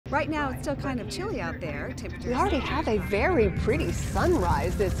Right now, it's still kind of chilly out there. We already have a very pretty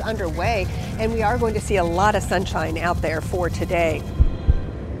sunrise that's underway, and we are going to see a lot of sunshine out there for today.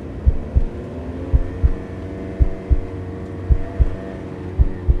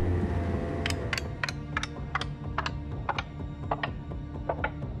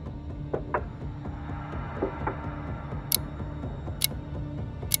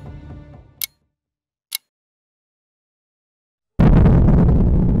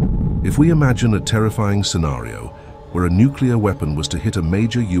 If we imagine a terrifying scenario where a nuclear weapon was to hit a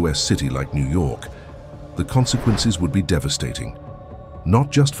major US city like New York, the consequences would be devastating.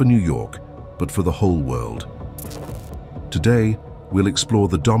 Not just for New York, but for the whole world. Today, we'll explore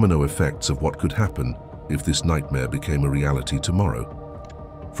the domino effects of what could happen if this nightmare became a reality tomorrow.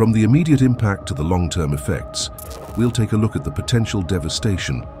 From the immediate impact to the long-term effects, we'll take a look at the potential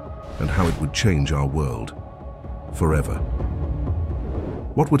devastation and how it would change our world forever.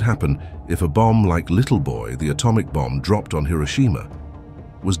 What would happen if a bomb like Little Boy, the atomic bomb dropped on Hiroshima,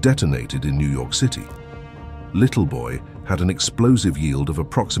 was detonated in New York City? Little Boy had an explosive yield of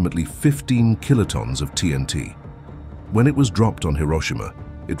approximately 15 kilotons of TNT. When it was dropped on Hiroshima,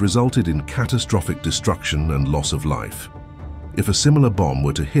 it resulted in catastrophic destruction and loss of life. If a similar bomb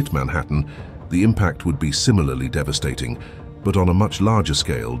were to hit Manhattan, the impact would be similarly devastating, but on a much larger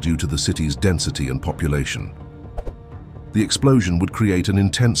scale due to the city's density and population. The explosion would create an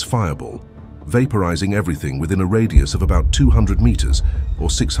intense fireball, vaporizing everything within a radius of about 200 meters or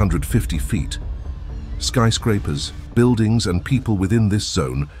 650 feet. Skyscrapers, buildings, and people within this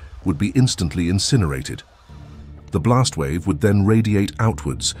zone would be instantly incinerated. The blast wave would then radiate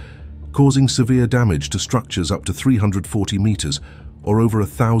outwards, causing severe damage to structures up to 340 meters or over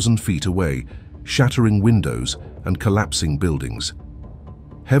 1,000 feet away, shattering windows and collapsing buildings.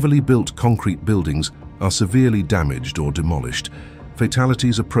 Heavily built concrete buildings are severely damaged or demolished.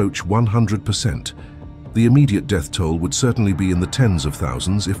 Fatalities approach 100%. The immediate death toll would certainly be in the tens of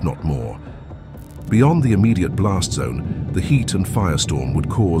thousands, if not more. Beyond the immediate blast zone, the heat and firestorm would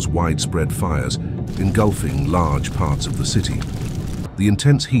cause widespread fires, engulfing large parts of the city. The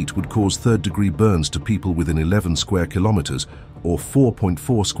intense heat would cause third-degree burns to people within 11 square kilometers or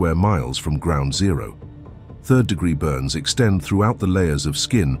 4.4 square miles from ground zero. Third-degree burns extend throughout the layers of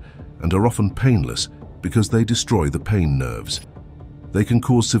skin and are often painless because they destroy the pain nerves. They can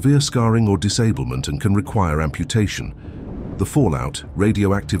cause severe scarring or disablement and can require amputation. The fallout,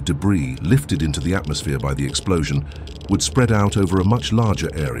 radioactive debris lifted into the atmosphere by the explosion, would spread out over a much larger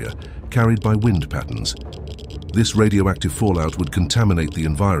area, carried by wind patterns. This radioactive fallout would contaminate the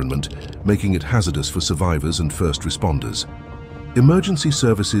environment, making it hazardous for survivors and first responders. Emergency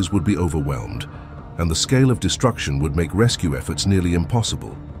services would be overwhelmed, and the scale of destruction would make rescue efforts nearly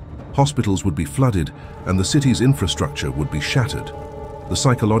impossible. Hospitals would be flooded, and the city's infrastructure would be shattered. The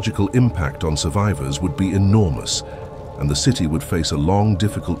psychological impact on survivors would be enormous, and the city would face a long,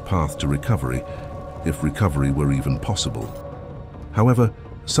 difficult path to recovery, if recovery were even possible. However,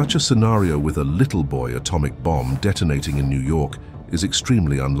 such a scenario with a Little Boy atomic bomb detonating in New York is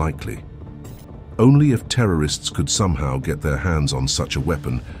extremely unlikely. Only if terrorists could somehow get their hands on such a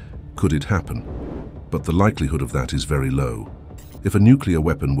weapon could it happen, but the likelihood of that is very low. If a nuclear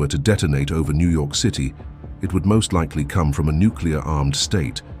weapon were to detonate over New York City, it would most likely come from a nuclear-armed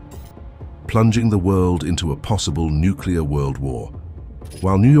state, plunging the world into a possible nuclear world war.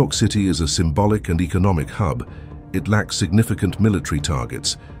 While New York City is a symbolic and economic hub, it lacks significant military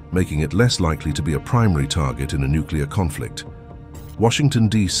targets, making it less likely to be a primary target in a nuclear conflict. Washington,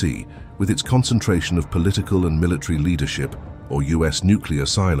 D.C., with its concentration of political and military leadership, or U.S. nuclear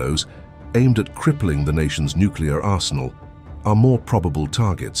silos, aimed at crippling the nation's nuclear arsenal, are more probable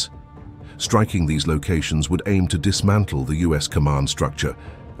targets. Striking these locations would aim to dismantle the U.S. command structure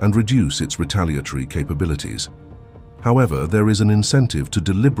and reduce its retaliatory capabilities. However, there is an incentive to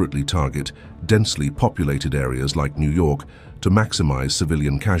deliberately target densely populated areas like New York to maximize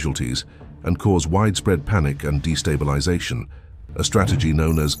civilian casualties and cause widespread panic and destabilization, a strategy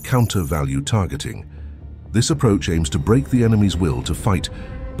known as counter-value targeting. This approach aims to break the enemy's will to fight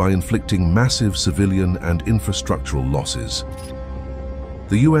by inflicting massive civilian and infrastructural losses.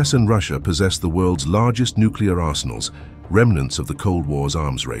 The US and Russia possess the world's largest nuclear arsenals, remnants of the Cold War's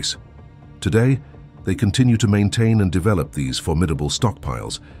arms race. Today, they continue to maintain and develop these formidable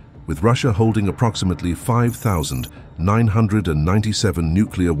stockpiles, with Russia holding approximately 5,997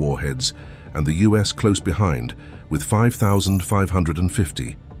 nuclear warheads and the US close behind with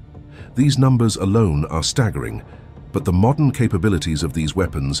 5,550. These numbers alone are staggering, but the modern capabilities of these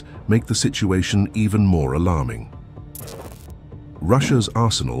weapons make the situation even more alarming. Russia's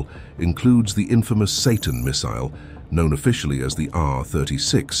arsenal includes the infamous Satan missile, Known officially as the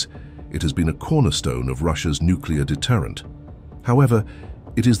R-36, it has been a cornerstone of Russia's nuclear deterrent. However,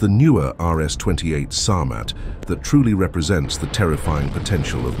 it is the newer RS-28 Sarmat that truly represents the terrifying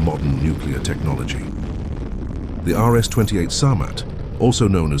potential of modern nuclear technology. The RS-28 Sarmat, also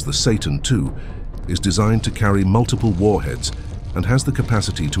known as the Satan II, is designed to carry multiple warheads and has the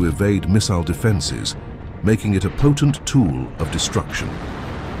capacity to evade missile defenses, making it a potent tool of destruction.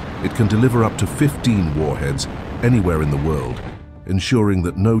 It can deliver up to 15 warheads anywhere in the world, ensuring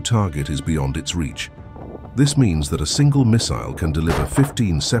that no target is beyond its reach. This means that a single missile can deliver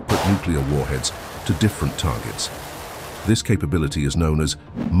 15 separate nuclear warheads to different targets. This capability is known as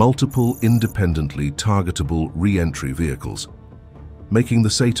multiple independently targetable re-entry vehicles, making the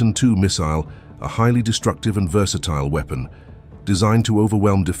Satan II missile a highly destructive and versatile weapon designed to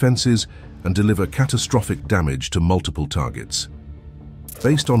overwhelm defenses and deliver catastrophic damage to multiple targets.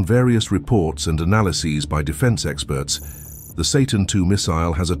 Based on various reports and analyses by defense experts, the Satan II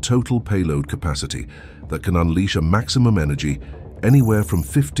missile has a total payload capacity that can unleash a maximum energy anywhere from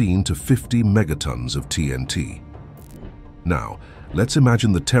 15 to 50 megatons of TNT. Now, let's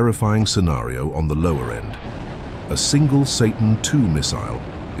imagine the terrifying scenario on the lower end. A single Satan II missile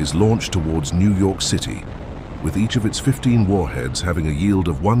is launched towards New York City, with each of its 15 warheads having a yield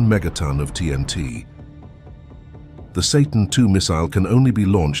of 1 megaton of TNT. The Satan II missile can only be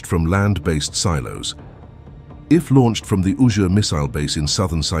launched from land-based silos. If launched from the Uzhur missile base in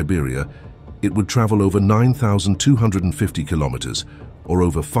southern Siberia, it would travel over 9,250 kilometers, or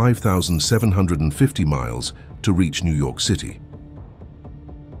over 5,750 miles, to reach New York City.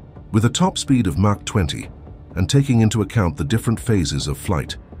 With a top speed of Mach 20, and taking into account the different phases of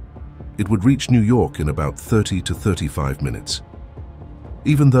flight, it would reach New York in about 30 to 35 minutes.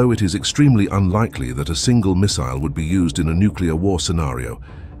 Even though it is extremely unlikely that a single missile would be used in a nuclear war scenario,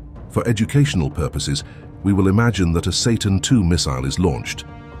 for educational purposes, we will imagine that a Satan II missile is launched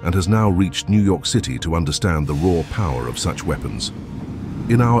and has now reached New York City to understand the raw power of such weapons.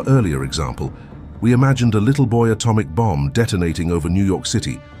 In our earlier example, we imagined a little boy atomic bomb detonating over New York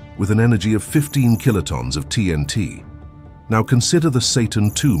City with an energy of 15 kilotons of TNT. Now consider the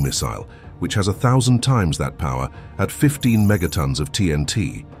Satan II missile, which has 1,000 times that power at 15 megatons of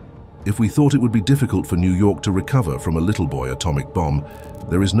TNT. If we thought it would be difficult for New York to recover from a little boy atomic bomb,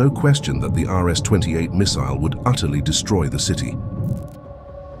 there is no question that the RS-28 missile would utterly destroy the city.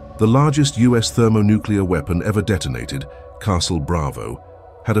 The largest US thermonuclear weapon ever detonated, Castle Bravo,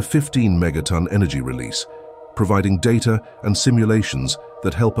 had a 15 megaton energy release, providing data and simulations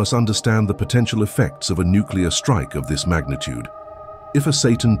that help us understand the potential effects of a nuclear strike of this magnitude. If a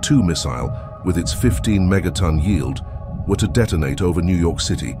Satan II missile, with its 15 megaton yield, were to detonate over New York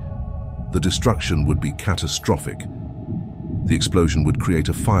City, the destruction would be catastrophic. The explosion would create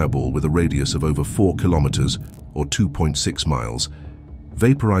a fireball with a radius of over 4 kilometers, or 2.6 miles,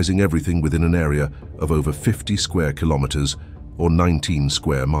 vaporizing everything within an area of over 50 square kilometers, or 19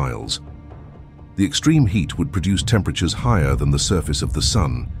 square miles. The extreme heat would produce temperatures higher than the surface of the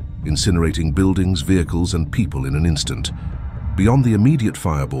sun, incinerating buildings, vehicles, and people in an instant. Beyond the immediate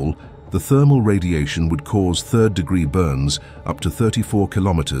fireball, the thermal radiation would cause third-degree burns up to 34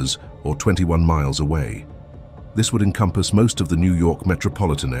 kilometers or 21 miles away. This would encompass most of the New York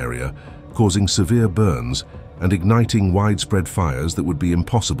metropolitan area, causing severe burns and igniting widespread fires that would be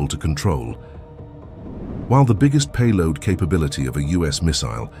impossible to control. While the biggest payload capability of a US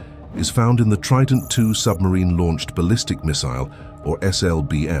missile is found in the Trident II submarine-launched ballistic missile, or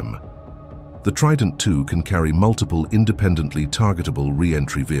SLBM, the Trident II can carry multiple independently targetable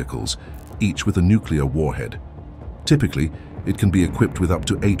re-entry vehicles, each with a nuclear warhead. Typically, it can be equipped with up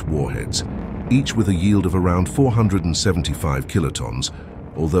to 8 warheads, each with a yield of around 475 kilotons,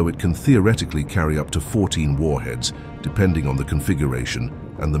 although it can theoretically carry up to 14 warheads, depending on the configuration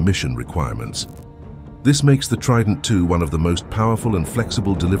and the mission requirements. This makes the Trident II one of the most powerful and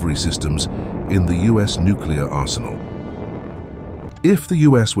flexible delivery systems in the US nuclear arsenal. If the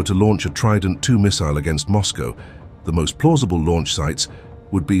US were to launch a Trident II missile against Moscow, the most plausible launch sites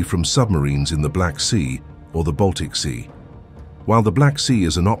would be from submarines in the Black Sea or the Baltic Sea. While the Black Sea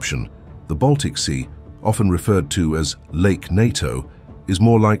is an option, the Baltic Sea, often referred to as Lake NATO, is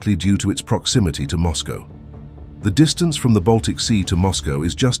more likely due to its proximity to Moscow. The distance from the Baltic Sea to Moscow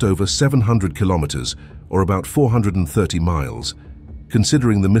is just over 700 kilometers, or about 430 miles.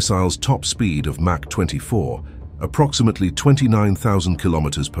 Considering the missile's top speed of Mach 24, approximately 29,000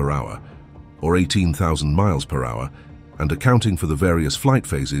 kilometers per hour, or 18,000 miles per hour, and accounting for the various flight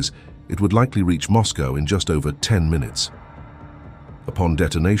phases, it would likely reach Moscow in just over 10 minutes. Upon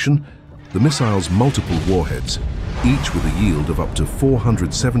detonation, the missile's multiple warheads, each with a yield of up to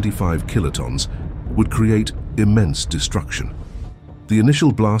 475 kilotons, would create immense destruction. The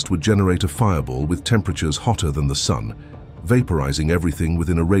initial blast would generate a fireball with temperatures hotter than the sun, vaporizing everything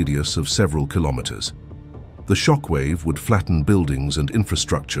within a radius of several kilometers. The shockwave would flatten buildings and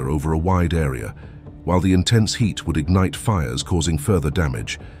infrastructure over a wide area, while the intense heat would ignite fires causing further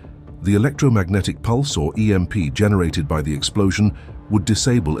damage. The electromagnetic pulse, or EMP, generated by the explosion would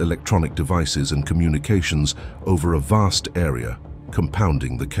disable electronic devices and communications over a vast area,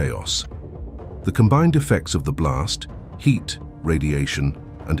 compounding the chaos. The combined effects of the blast, heat, radiation,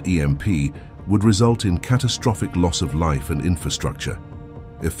 and EMP would result in catastrophic loss of life and infrastructure,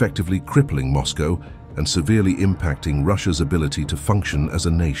 effectively crippling Moscow and severely impacting Russia's ability to function as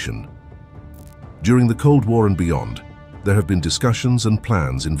a nation. During the Cold War and beyond, there have been discussions and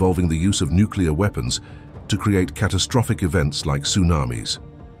plans involving the use of nuclear weapons to create catastrophic events like tsunamis.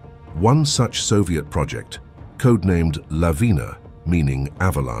 One such Soviet project, codenamed Lavina, meaning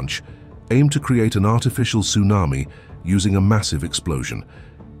avalanche, aimed to create an artificial tsunami using a massive explosion,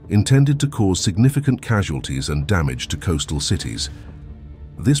 intended to cause significant casualties and damage to coastal cities.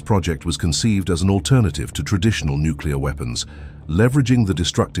 This project was conceived as an alternative to traditional nuclear weapons, leveraging the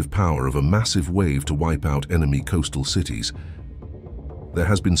destructive power of a massive wave to wipe out enemy coastal cities. There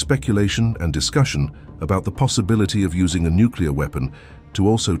has been speculation and discussion about the possibility of using a nuclear weapon to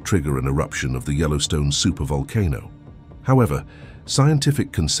also trigger an eruption of the Yellowstone supervolcano. However,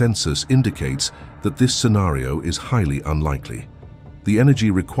 scientific consensus indicates that this scenario is highly unlikely. The energy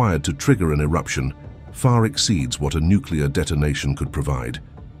required to trigger an eruption far exceeds what a nuclear detonation could provide.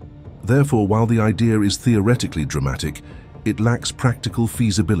 Therefore, while the idea is theoretically dramatic, it lacks practical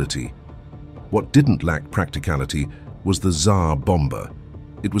feasibility. What didn't lack practicality was the Tsar bomber.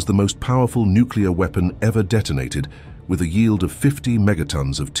 It was the most powerful nuclear weapon ever detonated, with a yield of 50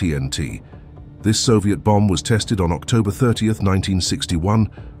 megatons of TNT. This Soviet bomb was tested on October 30th, 1961,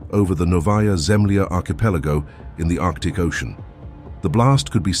 over the Novaya Zemlya archipelago in the Arctic Ocean. The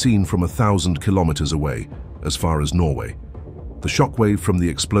blast could be seen from 1,000 kilometers away, as far as Norway. The shockwave from the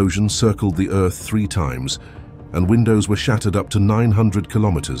explosion circled the Earth 3 times, and windows were shattered up to 900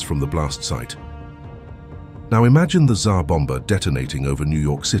 kilometers from the blast site. Now imagine the Tsar bomber detonating over New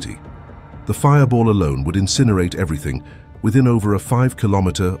York City. The fireball alone would incinerate everything within over a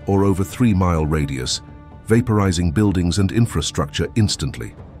 5-kilometer or over 3-mile radius, vaporizing buildings and infrastructure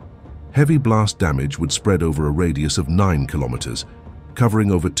instantly. Heavy blast damage would spread over a radius of 9 kilometers,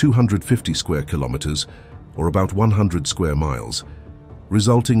 covering over 250 square kilometers, or about 100 square miles,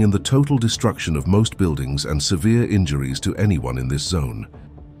 resulting in the total destruction of most buildings and severe injuries to anyone in this zone.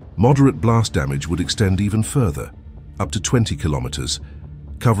 Moderate blast damage would extend even further, up to 20 kilometers,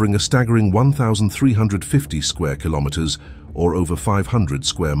 covering a staggering 1,350 square kilometers, or over 500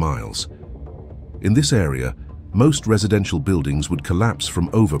 square miles. In this area, most residential buildings would collapse from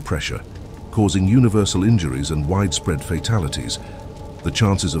overpressure, causing universal injuries and widespread fatalities. The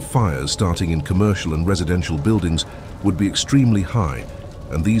chances of fires starting in commercial and residential buildings would be extremely high,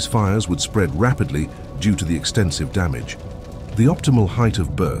 and these fires would spread rapidly due to the extensive damage. The optimal height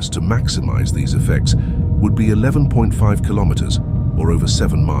of burst to maximize these effects would be 11.5 kilometers, or over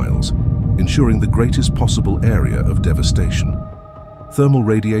 7 miles, ensuring the greatest possible area of devastation. Thermal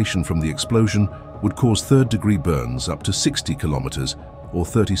radiation from the explosion would cause third-degree burns up to 60 kilometers, or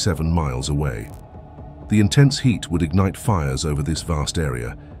 37 miles away. The intense heat would ignite fires over this vast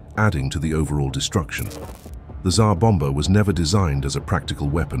area, adding to the overall destruction. The Tsar bomber was never designed as a practical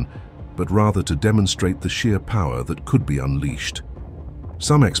weapon, but rather to demonstrate the sheer power that could be unleashed.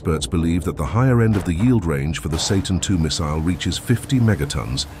 Some experts believe that the higher end of the yield range for the Satan II missile reaches 50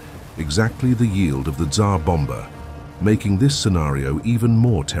 megatons, exactly the yield of the Tsar bomber, making this scenario even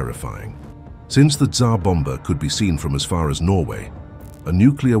more terrifying. Since the Tsar bomber could be seen from as far as Norway, a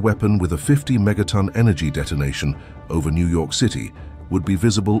nuclear weapon with a 50 megaton energy detonation over New York City would be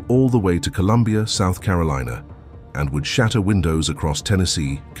visible all the way to Columbia, South Carolina, and would shatter windows across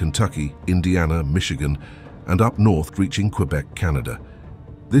Tennessee, Kentucky, Indiana, Michigan, and up north reaching Quebec, Canada.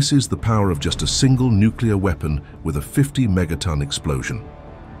 This is the power of just a single nuclear weapon with a 50 megaton explosion.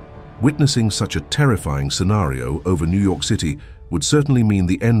 Witnessing such a terrifying scenario over New York City would certainly mean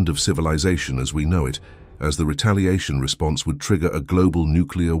the end of civilization as we know it, as the retaliation response would trigger a global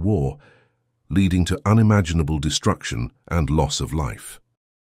nuclear war, leading to unimaginable destruction and loss of life.